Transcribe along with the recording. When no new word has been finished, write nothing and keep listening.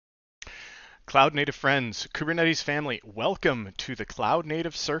Cloud Native friends, Kubernetes family, welcome to the Cloud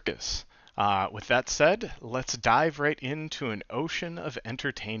Native Circus. With that said, let's dive right into an ocean of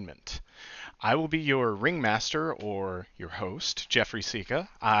entertainment. I will be your ringmaster or your host, Jeffrey Sica.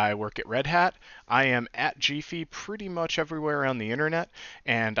 I work at Red Hat. I am at Giphy pretty much everywhere on the internet,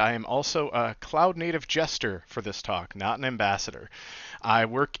 and I am also a cloud native jester for this talk, not an ambassador. I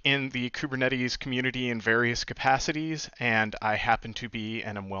work in the Kubernetes community in various capacities, and I happen to be,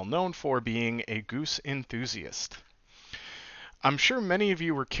 and am well known for, being a goose enthusiast. I'm sure many of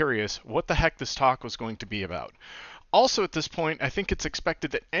you were curious what the heck this talk was going to be about. Also, at this point, I think it's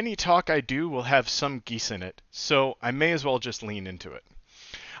expected that any talk I do will have some geese in it, so I may as well just lean into it.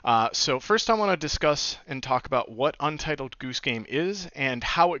 So first I want to discuss and talk about what Untitled Goose Game is and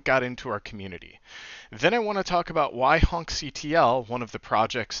how it got into our community. Then I want to talk about why HonkCTL, one of the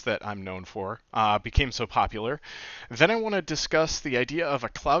projects that I'm known for, became so popular. Then I want to discuss the idea of a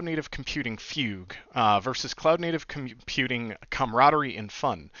cloud native computing fugue versus cloud native computing camaraderie and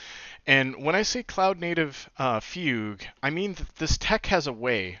fun. And when I say cloud native fugue, I mean that this tech has a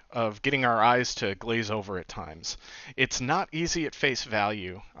way of getting our eyes to glaze over at times. It's not easy at face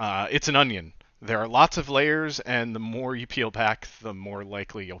value. It's an onion. There are lots of layers, and the more you peel back, the more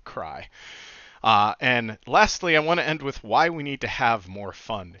likely you'll cry. And lastly, I want to end with why we need to have more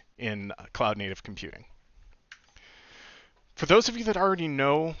fun in cloud native computing. For those of you that already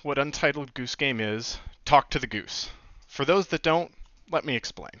know what Untitled Goose Game is, talk to the goose. For those that don't, let me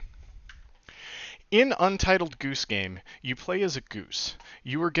explain. In Untitled Goose Game, you play as a goose.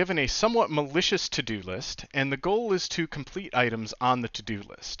 You are given a somewhat malicious to-do list, and the goal is to complete items on the to-do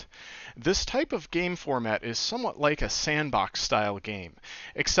list. This type of game format is somewhat like a sandbox-style game,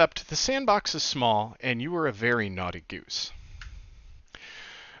 except the sandbox is small, and you are a very naughty goose.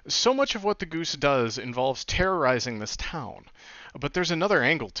 So much of what the goose does involves terrorizing this town, but there's another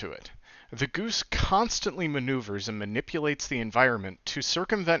angle to it. The goose constantly maneuvers and manipulates the environment to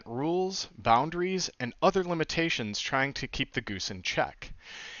circumvent rules, boundaries, and other limitations trying to keep the goose in check.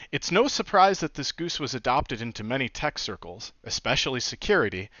 It's no surprise that this goose was adopted into many tech circles, especially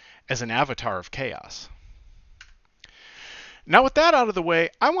security, as an avatar of chaos. Now with that out of the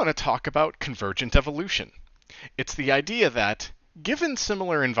way, I want to talk about convergent evolution. It's the idea that, given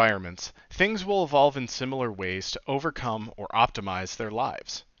similar environments, things will evolve in similar ways to overcome or optimize their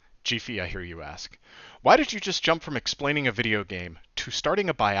lives. Giphy, I hear you ask. Why did you just jump from explaining a video game to starting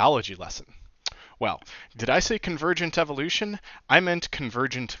a biology lesson? Well, did I say convergent evolution? I meant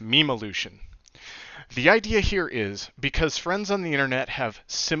convergent memeolution. The idea here is, because friends on the internet have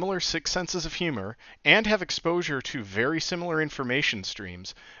similar six senses of humor and have exposure to very similar information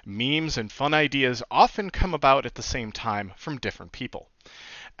streams, memes and fun ideas often come about at the same time from different people.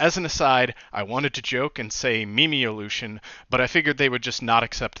 As an aside, I wanted to joke and say memeolution, but I figured they would just not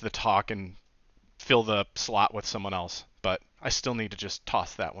accept the talk and fill the slot with someone else. But I still need to just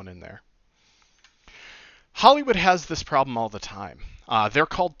toss that one in there. Hollywood has this problem all the time. They're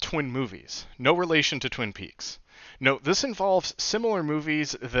called twin movies, no relation to Twin Peaks. No, this involves similar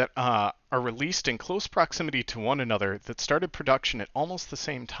movies that are released in close proximity to one another that started production at almost the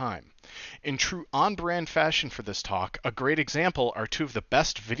same time. In true on-brand fashion for this talk, a great example are two of the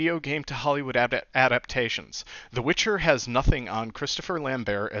best video game to Hollywood adaptations. The Witcher has nothing on Christopher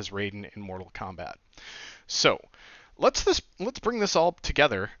Lambert as Raiden in Mortal Kombat. So, let's bring this all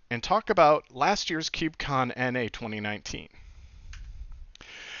together and talk about last year's KubeCon NA 2019.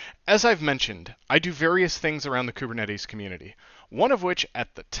 As I've mentioned, I do various things around the Kubernetes community, one of which,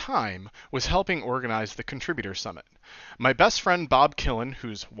 at the time, was helping organize the Contributor Summit. My best friend Bob Killen,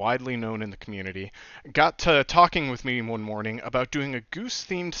 who's widely known in the community, got to talking with me one morning about doing a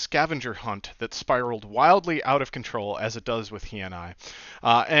goose-themed scavenger hunt that spiraled wildly out of control, as it does with he and I.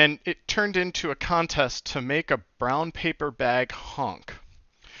 And it turned into a contest to make a brown paper bag honk.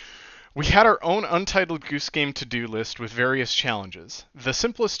 We had our own Untitled Goose Game to-do list with various challenges, the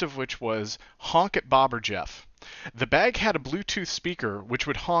simplest of which was honk at Bob or Jeff. The bag had a Bluetooth speaker which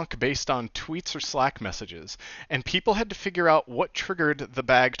would honk based on tweets or Slack messages, and people had to figure out what triggered the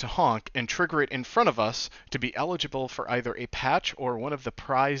bag to honk and trigger it in front of us to be eligible for either a patch or one of the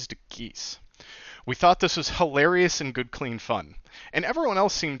prized geese. We thought this was hilarious and good clean fun, and everyone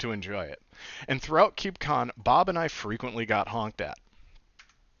else seemed to enjoy it. And throughout KubeCon, Bob and I frequently got honked at.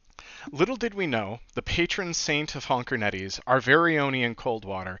 Little did we know, the patron saint of Honkernetes, our very own Ian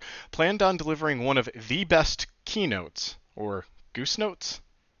Coldwater, planned on delivering one of the best keynotes, or goose notes?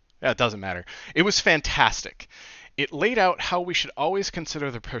 Yeah, it doesn't matter. It was fantastic. It laid out how we should always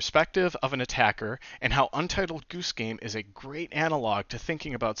consider the perspective of an attacker and how Untitled Goose Game is a great analog to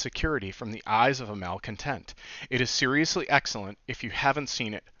thinking about security from the eyes of a malcontent. It is seriously excellent. If you haven't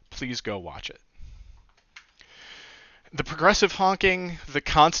seen it, please go watch it. The progressive honking, the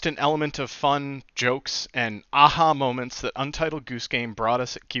constant element of fun, jokes, and aha moments that Untitled Goose Game brought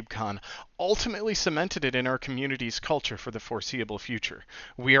us at KubeCon ultimately cemented it in our community's culture for the foreseeable future.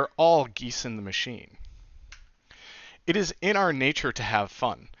 We are all geese in the machine. It is in our nature to have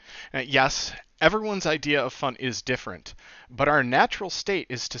fun. Yes, everyone's idea of fun is different, but our natural state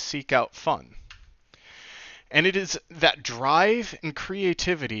is to seek out fun. And it is that drive and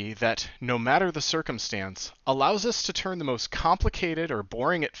creativity that, no matter the circumstance, allows us to turn the most complicated or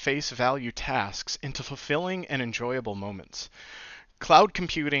boring at face value tasks into fulfilling and enjoyable moments. Cloud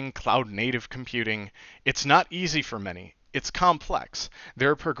computing, cloud native computing, it's not easy for many. It's complex.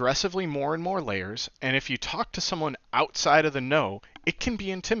 There are progressively more and more layers, and if you talk to someone outside of the know, it can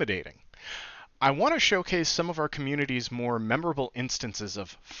be intimidating. I want to showcase some of our community's more memorable instances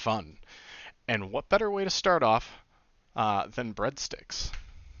of fun. And what better way to start off than breadsticks?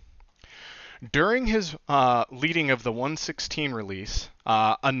 During his leading of the 1.16 release,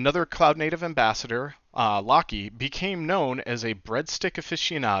 another Cloud Native ambassador, Lockie, became known as a breadstick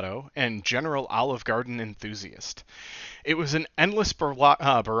aficionado and general Olive Garden enthusiast. It was an endless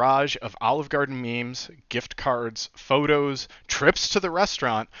barrage of Olive Garden memes, gift cards, photos, trips to the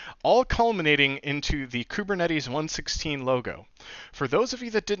restaurant, all culminating into the Kubernetes 1.16 logo. For those of you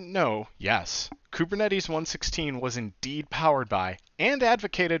that didn't know, yes, Kubernetes 1.16 was indeed powered by and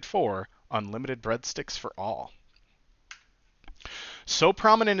advocated for unlimited breadsticks for all. So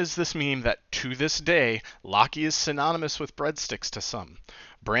prominent is this meme that, to this day, Lockie is synonymous with breadsticks to some.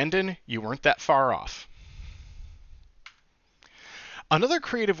 Brandon, you weren't that far off. Another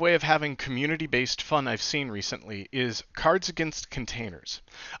creative way of having community-based fun I've seen recently is Cards Against Containers,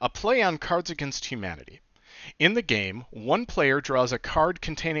 a play on Cards Against Humanity. In the game, one player draws a card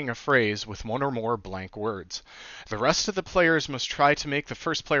containing a phrase with one or more blank words. The rest of the players must try to make the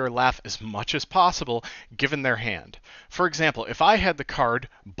first player laugh as much as possible given their hand. For example, if I had the card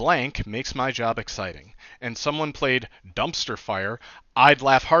blank makes my job exciting, and someone played dumpster fire, I'd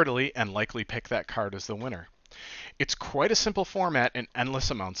laugh heartily and likely pick that card as the winner. It's quite a simple format and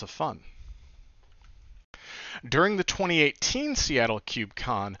endless amounts of fun. During the 2018 Seattle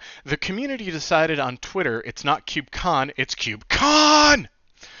KubeCon, the community decided on Twitter it's not KubeCon, it's KubeCon!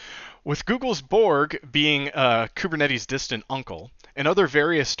 With Google's Borg being Kubernetes' distant uncle, and other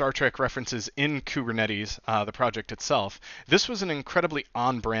various Star Trek references in Kubernetes, the project itself, this was an incredibly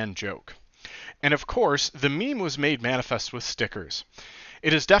on-brand joke. And of course, the meme was made manifest with stickers.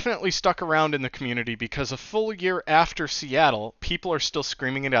 It has definitely stuck around in the community because a full year after Seattle, people are still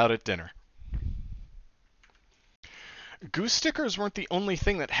screaming it out at dinner. Goose stickers weren't the only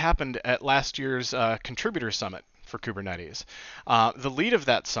thing that happened at last year's Contributor Summit for Kubernetes. The lead of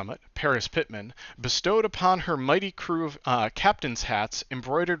that summit, Paris Pittman, bestowed upon her mighty crew of captain's hats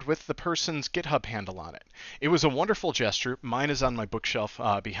embroidered with the person's GitHub handle on it. It was a wonderful gesture. Mine is on my bookshelf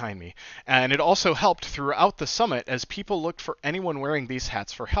behind me. And it also helped throughout the summit as people looked for anyone wearing these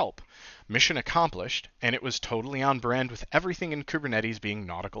hats for help. Mission accomplished, and it was totally on brand with everything in Kubernetes being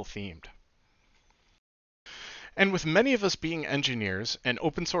nautical themed. And with many of us being engineers and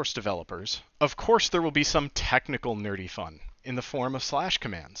open source developers, of course there will be some technical nerdy fun in the form of slash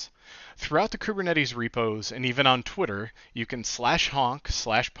commands. Throughout the Kubernetes repos and even on Twitter, you can /honk,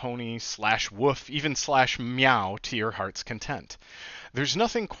 /pony, /woof, even /meow to your heart's content. There's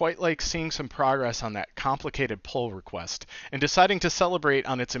nothing quite like seeing some progress on that complicated pull request and deciding to celebrate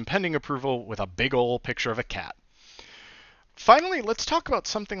on its impending approval with a big ol' picture of a cat. Finally, let's talk about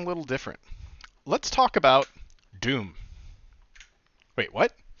something a little different. Let's talk about Doom. Wait,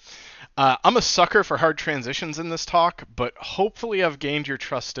 what? I'm a sucker for hard transitions in this talk, but hopefully I've gained your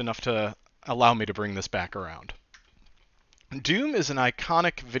trust enough to allow me to bring this back around. Doom is an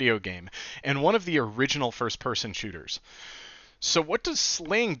iconic video game and one of the original first-person shooters. So what does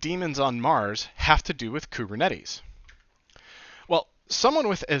slaying demons on Mars have to do with Kubernetes? Well, someone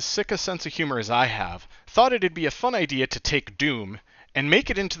with as sick a sense of humor as I have thought it'd be a fun idea to take Doom and make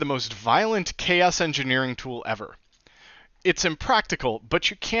it into the most violent chaos engineering tool ever. It's impractical, but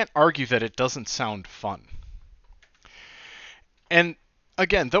you can't argue that it doesn't sound fun. And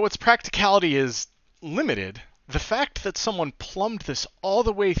again, though its practicality is limited, the fact that someone plumbed this all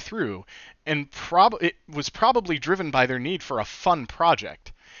the way through and it was probably driven by their need for a fun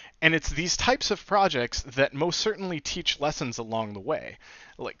project. And it's these types of projects that most certainly teach lessons along the way.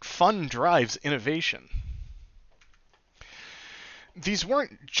 Like, fun drives innovation. These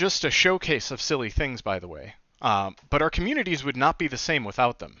weren't just a showcase of silly things, by the way, but our communities would not be the same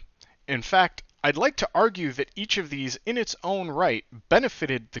without them. In fact, I'd like to argue that each of these, in its own right,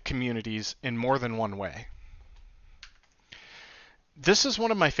 benefited the communities in more than one way. This is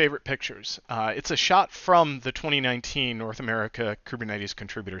one of my favorite pictures. It's a shot from the 2019 North America Kubernetes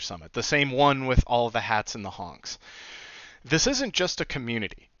Contributor Summit, the same one with all the hats and the honks. This isn't just a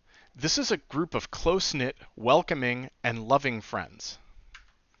community. This is a group of close-knit, welcoming, and loving friends.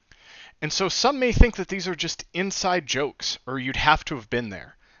 And so some may think that these are just inside jokes, or you'd have to have been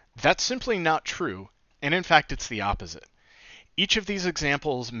there. That's simply not true, and in fact it's the opposite. Each of these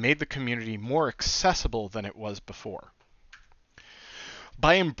examples made the community more accessible than it was before.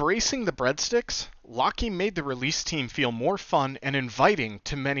 By embracing the breadsticks, Locky made the release team feel more fun and inviting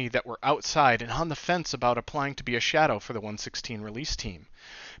to many that were outside and on the fence about applying to be a shadow for the 116 release team.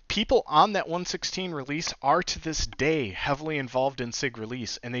 People on that 116 release are to this day heavily involved in SIG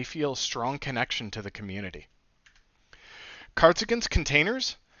release, and they feel a strong connection to the community. Cards Against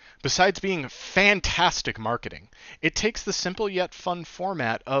Containers? Besides being fantastic marketing, it takes the simple yet fun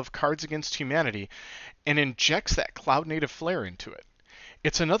format of Cards Against Humanity and injects that cloud-native flair into it.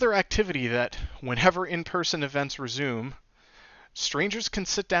 It's another activity that, whenever in-person events resume, strangers can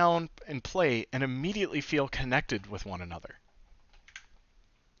sit down and play and immediately feel connected with one another.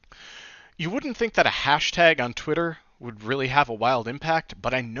 You wouldn't think that a hashtag on Twitter would really have a wild impact,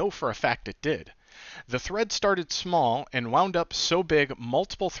 but I know for a fact it did. The thread started small and wound up so big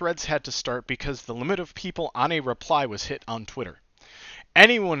multiple threads had to start because the limit of people on a reply was hit on Twitter.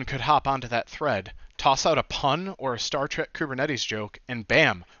 Anyone could hop onto that thread, toss out a pun or a Star Trek Kubernetes joke, and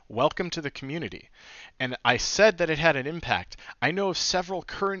bam, welcome to the community. And I said that it had an impact. I know of several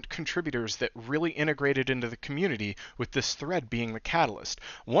current contributors that really integrated into the community with this thread being the catalyst,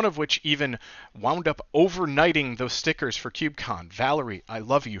 one of which even wound up overnighting those stickers for KubeCon. Valerie, I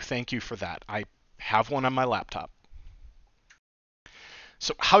love you. Thank you for that. I have one on my laptop.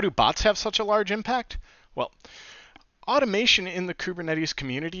 So how do bots have such a large impact? Well, automation in the Kubernetes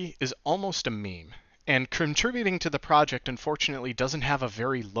community is almost a meme, and contributing to the project unfortunately doesn't have a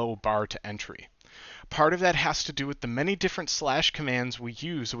very low bar to entry. Part of that has to do with the many different slash commands we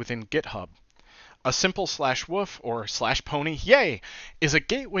use within GitHub. A simple /woof or /pony, yay, is a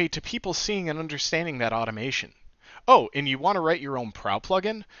gateway to people seeing and understanding that automation. Oh, and you want to write your own Prow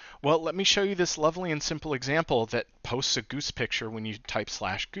plugin? Well, let me show you this lovely and simple example that posts a goose picture when you type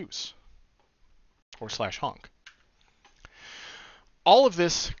 /goose or /honk. All of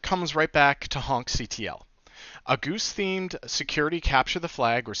this comes right back to HonkCTL, a goose-themed security capture the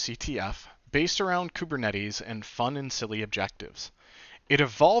flag, or CTF, based around Kubernetes and fun and silly objectives. It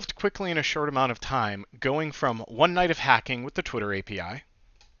evolved quickly in a short amount of time, going from one night of hacking with the Twitter API,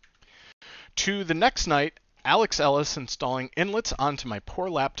 to the next night, Alex Ellis installing inlets onto my poor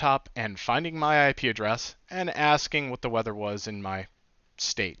laptop and finding my IP address and asking what the weather was in my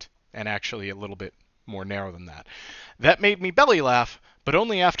state, and actually a little bit more narrow than that. That made me belly laugh, but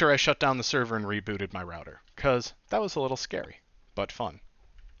only after I shut down the server and rebooted my router, because that was a little scary, but fun.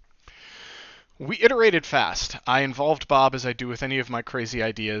 We iterated fast. I involved Bob as I do with any of my crazy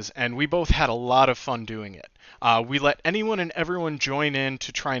ideas, and we both had a lot of fun doing it. We let anyone and everyone join in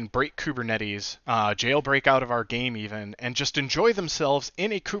to try and break Kubernetes, jailbreak out of our game even, and just enjoy themselves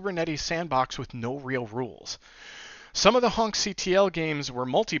in a Kubernetes sandbox with no real rules. Some of the HonkCTL games were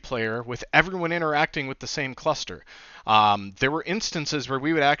multiplayer with everyone interacting with the same cluster. There were instances where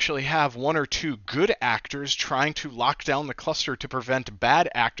we would actually have one or two good actors trying to lock down the cluster to prevent bad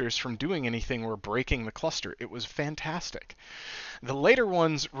actors from doing anything or breaking the cluster. It was fantastic. The later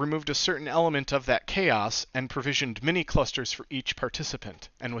ones removed a certain element of that chaos and provisioned mini clusters for each participant,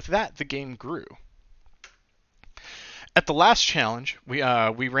 and with that the game grew. At the last challenge we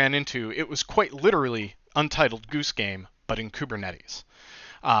ran into, it was quite literally Untitled Goose Game, but in Kubernetes.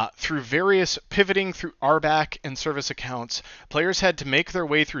 Through various pivoting through RBAC and service accounts, players had to make their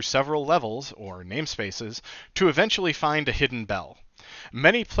way through several levels, or namespaces, to eventually find a hidden bell.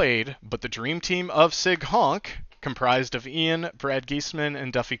 Many played, but the dream team of SIG Honk, comprised of Ian, Brad Giesman,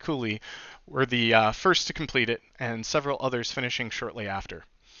 and Duffy Cooley, were the first to complete it, and several others finishing shortly after.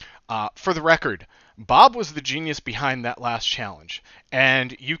 For the record, Bob was the genius behind that last challenge,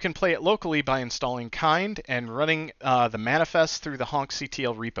 and you can play it locally by installing Kind and running the manifest through the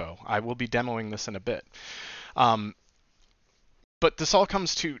HonkCTL repo. I will be demoing this in a bit. But this all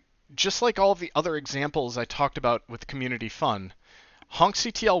comes to, just like all of the other examples I talked about with community fun,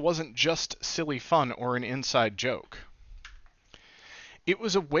 HonkCTL wasn't just silly fun or an inside joke. It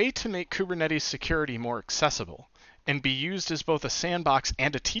was a way to make Kubernetes security more accessible and be used as both a sandbox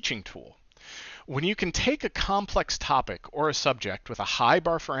and a teaching tool. When you can take a complex topic or a subject with a high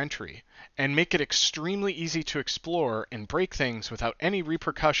bar for entry and make it extremely easy to explore and break things without any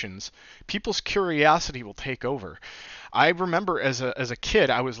repercussions, people's curiosity will take over. I remember as a kid,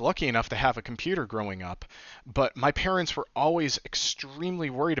 I was lucky enough to have a computer growing up, but my parents were always extremely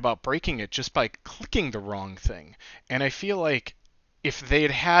worried about breaking it just by clicking the wrong thing. And I feel like if they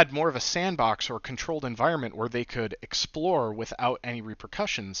had had more of a sandbox or controlled environment where they could explore without any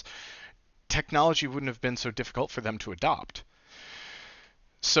repercussions, technology wouldn't have been so difficult for them to adopt.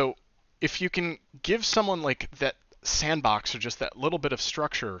 So if you can give someone like that sandbox or just that little bit of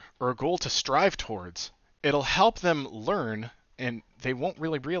structure or a goal to strive towards, it'll help them learn and they won't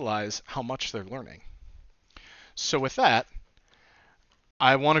really realize how much they're learning. So with that,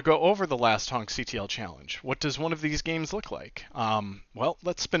 I want to go over the last HonkCTL challenge. What does one of these games look like? Well,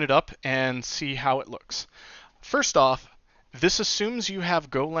 let's spin it up and see how it looks. First off, this assumes you have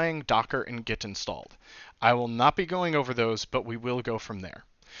Golang, Docker, and Git installed. I will not be going over those, but we will go from there.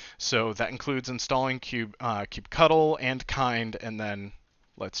 So that includes installing kubectl and kind, and then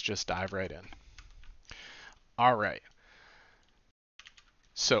let's just dive right in. All right.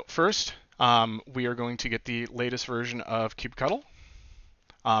 So first, we are going to get the latest version of kubectl.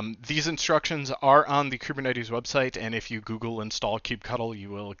 These instructions are on the Kubernetes website, and if you Google install kubectl, you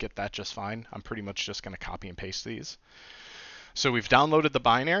will get that just fine. I'm pretty much just going to copy and paste these. So we've downloaded the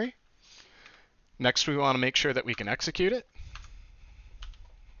binary. Next, we want to make sure that we can execute it.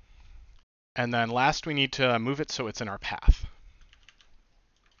 And then last, we need to move it so it's in our path.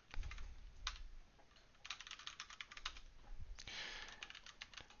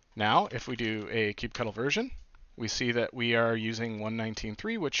 Now, if we do a kubectl version, we see that we are using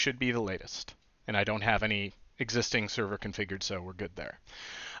 1.19.3, which should be the latest. And I don't have any existing server configured, so we're good there.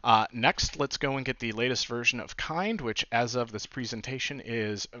 Next, let's go and get the latest version of kind, which as of this presentation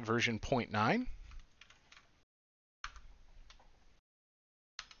is version 0.9.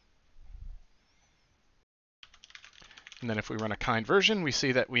 And then if we run a kind version, we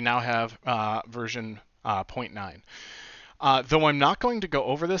see that we now have version 0.9. Though I'm not going to go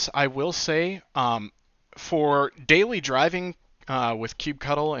over this, I will say for daily driving with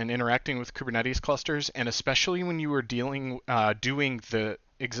kubectl and interacting with Kubernetes clusters, and especially when you are doing the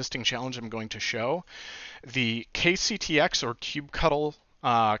existing challenge I'm going to show, the KCTX or kubectl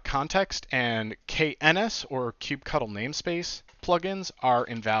context and KNS or kubectl namespace plugins are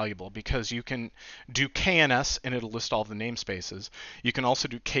invaluable because you can do KNS and it'll list all of the namespaces. You can also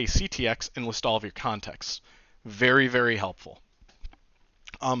do KCTX and list all of your contexts. Very, very helpful.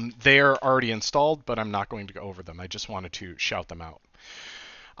 They are already installed, but I'm not going to go over them. I just wanted to shout them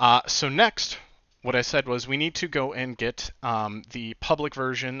out. So next, what I said was we need to go and get the public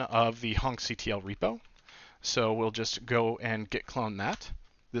version of the HonkCTL repo. So we'll just go and git clone that.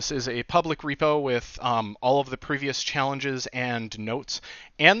 This is a public repo with all of the previous challenges and notes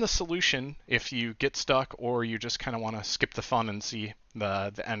and the solution if you get stuck or you just kind of want to skip the fun and see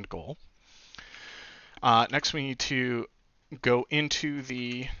the end goal. Next, we need to go into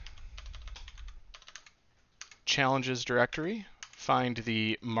the challenges directory, find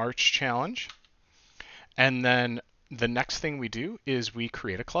the March challenge, and then the next thing we do is we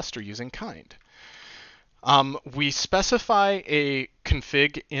create a cluster using kind. We specify a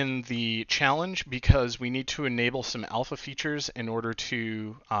config in the challenge because we need to enable some alpha features in order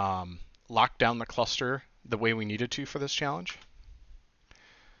to lock down the cluster the way we needed to for this challenge.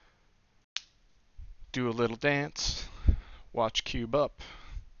 Do a little dance, watch Cube up,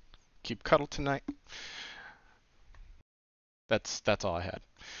 kubectl tonight. That's all I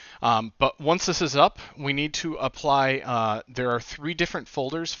had. But once this is up, we need to apply, there are 3 different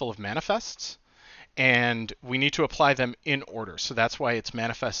folders full of manifests, and we need to apply them in order. So that's why it's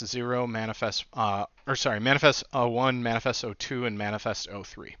manifest 0, manifest 01, manifest 02, and manifest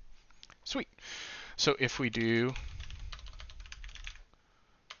 03. Sweet. So if we do,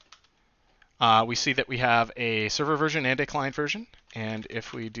 we see that we have a server version and a client version. And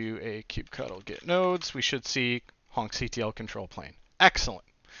if we do a kubectl git nodes, we should see HonkCTL control plane. Excellent.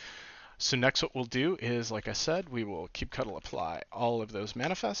 So next what we'll do is, like I said, we will kubectl apply all of those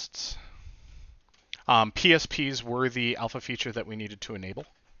manifests. PSPs were the alpha feature that we needed to enable,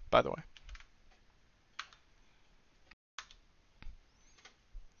 by the way.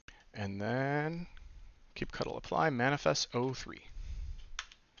 And then kubectl apply manifest 03.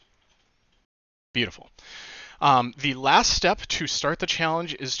 Beautiful. The last step to start the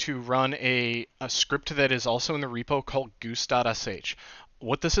challenge is to run a script that is also in the repo called goose.sh.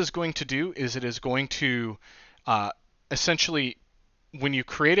 What this is going to do is it is going to essentially when you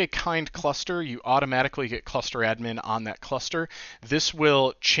create a kind cluster, you automatically get cluster admin on that cluster. This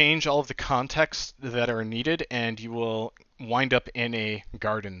will change all of the contexts that are needed, and you will wind up in a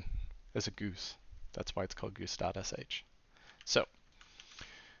garden as a goose. That's why it's called goose.sh. So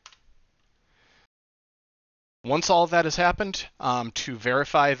once all of that has happened, to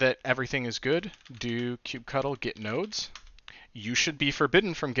verify that everything is good, do kubectl get nodes. You should be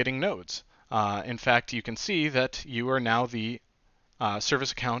forbidden from getting nodes. In fact, you can see that you are now the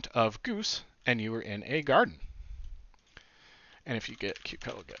service account of goose, and you are in a garden. And if you get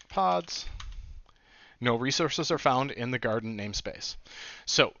kubectl get pods, no resources are found in the garden namespace.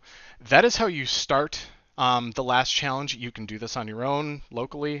 So that is how you start the last challenge. You can do this on your own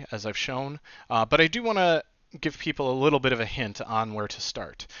locally, as I've shown, but I do want to give people a little bit of a hint on where to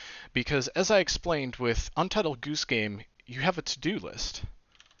start, because as I explained with Untitled Goose Game, you have a to-do list.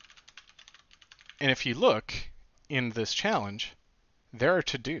 And if you look in this challenge, there are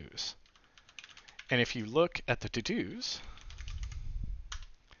to-dos. And if you look at the to-dos,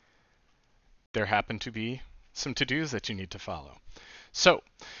 there happen to be some to-dos that you need to follow. So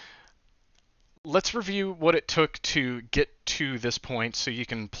let's review what it took to get to this point so you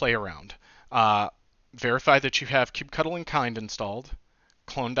can play around. Verify that you have kubectl and kind installed,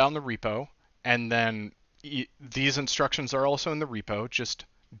 clone down the repo, and then these instructions are also in the repo, just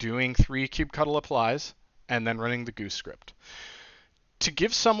doing 3 kubectl applies and then running the goose script. To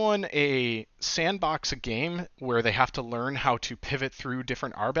give someone a sandbox a game where they have to learn how to pivot through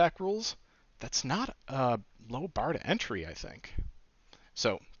different RBAC rules, that's not a low bar to entry, I think.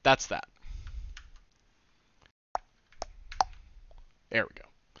 So that's that. There we go.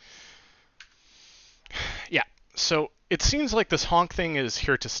 Yeah, so it seems like this honk thing is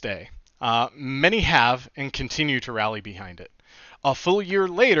here to stay. Many have and continue to rally behind it. A full year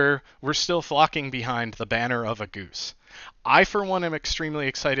later, we're still flocking behind the banner of a goose. I, for one, am extremely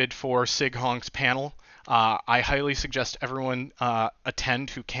excited for Sig Honk's panel. I highly suggest everyone attend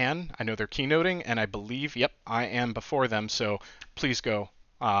who can. I know they're keynoting, and I believe, yep, I am before them, so please go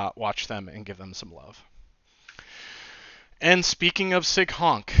watch them and give them some love. And speaking of Sig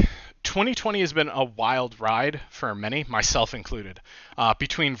Honk, 2020 has been a wild ride for many, myself included.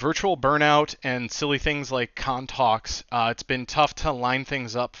 Between virtual burnout and silly things like con talks, it's been tough to line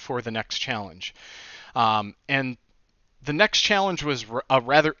things up for the next challenge. And the next challenge was a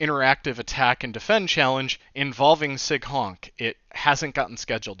rather interactive attack and defend challenge involving Sig Honk. It hasn't gotten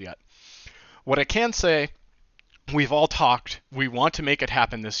scheduled yet. What I can say, we've all talked. We want to make it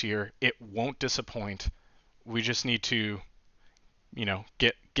happen this year. It won't disappoint. We just need to,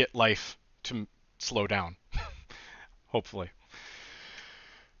 get life to slow down, hopefully.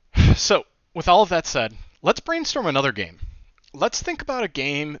 So, with all of that said, let's brainstorm another game. Let's think about a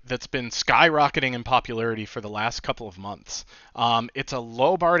game that's been skyrocketing in popularity for the last couple of months. It's a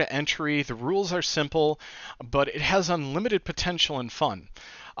low bar to entry, the rules are simple, but it has unlimited potential and fun.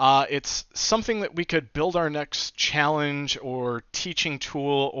 It's something that we could build our next challenge or teaching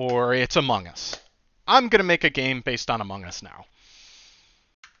tool, or it's Among Us. I'm going to make a game based on Among Us now.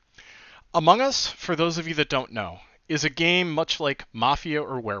 Among Us, for those of you that don't know, is a game much like Mafia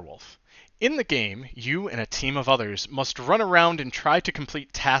or Werewolf. In the game, you and a team of others must run around and try to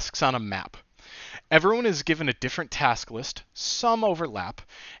complete tasks on a map. Everyone is given a different task list, some overlap,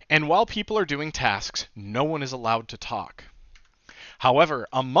 and while people are doing tasks, no one is allowed to talk. However,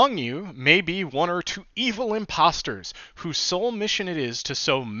 among you may be 1 or 2 evil imposters whose sole mission it is to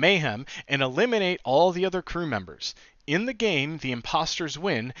sow mayhem and eliminate all the other crew members. In the game, the imposters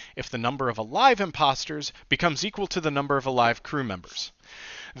win if the number of alive imposters becomes equal to the number of alive crew members.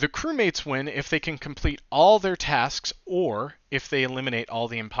 The crewmates win if they can complete all their tasks or if they eliminate all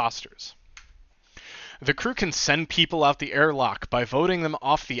the imposters. The crew can send people out the airlock by voting them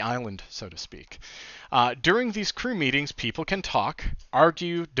off the island, so to speak. During these crew meetings, people can talk,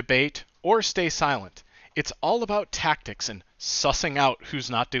 argue, debate, or stay silent. It's all about tactics and sussing out who's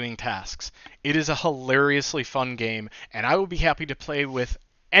not doing tasks. It is a hilariously fun game, and I will be happy to play with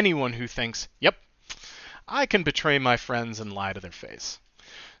anyone who thinks, yep, I can betray my friends and lie to their face.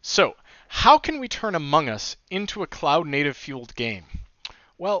 So, how can we turn Among Us into a cloud-native fueled game?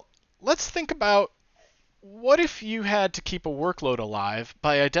 Well, let's think about what if you had to keep a workload alive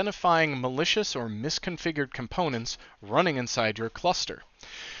by identifying malicious or misconfigured components running inside your cluster.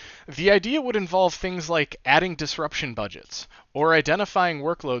 The idea would involve things like adding disruption budgets or identifying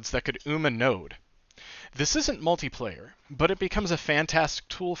workloads that could a node. This isn't multiplayer, but it becomes a fantastic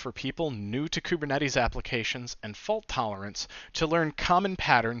tool for people new to Kubernetes applications and fault tolerance to learn common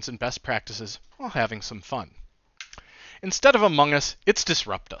patterns and best practices while having some fun. Instead of Among Us, it's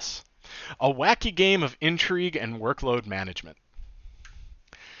Disrupt Us, a wacky game of intrigue and workload management.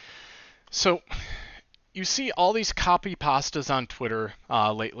 So you see all these copy pastas on Twitter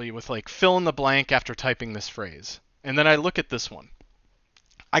lately with like fill in the blank after typing this phrase. And then I look at this one.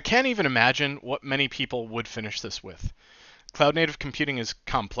 I can't even imagine what many people would finish this with. Cloud native computing is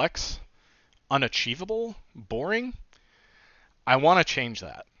complex, unachievable, boring. I want to change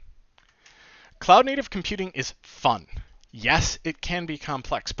that. Cloud native computing is fun. Yes, it can be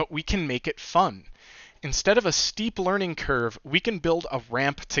complex, but we can make it fun. Instead of a steep learning curve, we can build a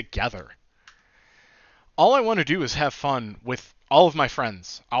ramp together. All I want to do is have fun with all of my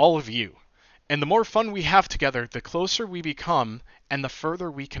friends, all of you. And the more fun we have together, the closer we become and the further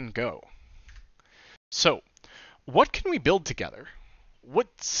we can go. So, what can we build together? What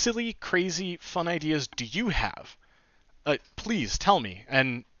silly, crazy, fun ideas do you have? Please tell me,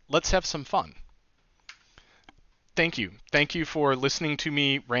 and let's have some fun. Thank you. Thank you for listening to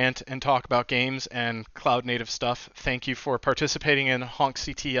me rant and talk about games and cloud native stuff. Thank you for participating in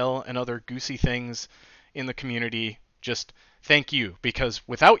HonkCTL and other goosey things in the community. Just thank you, because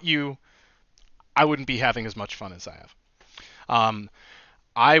without you, I wouldn't be having as much fun as I have.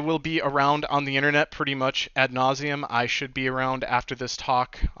 I will be around on the internet pretty much ad nauseum. I should be around after this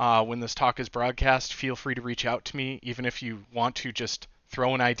talk. When this talk is broadcast, feel free to reach out to me, even if you want to just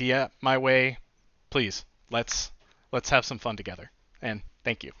throw an idea my way. Please, let's have some fun together. And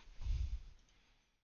thank you.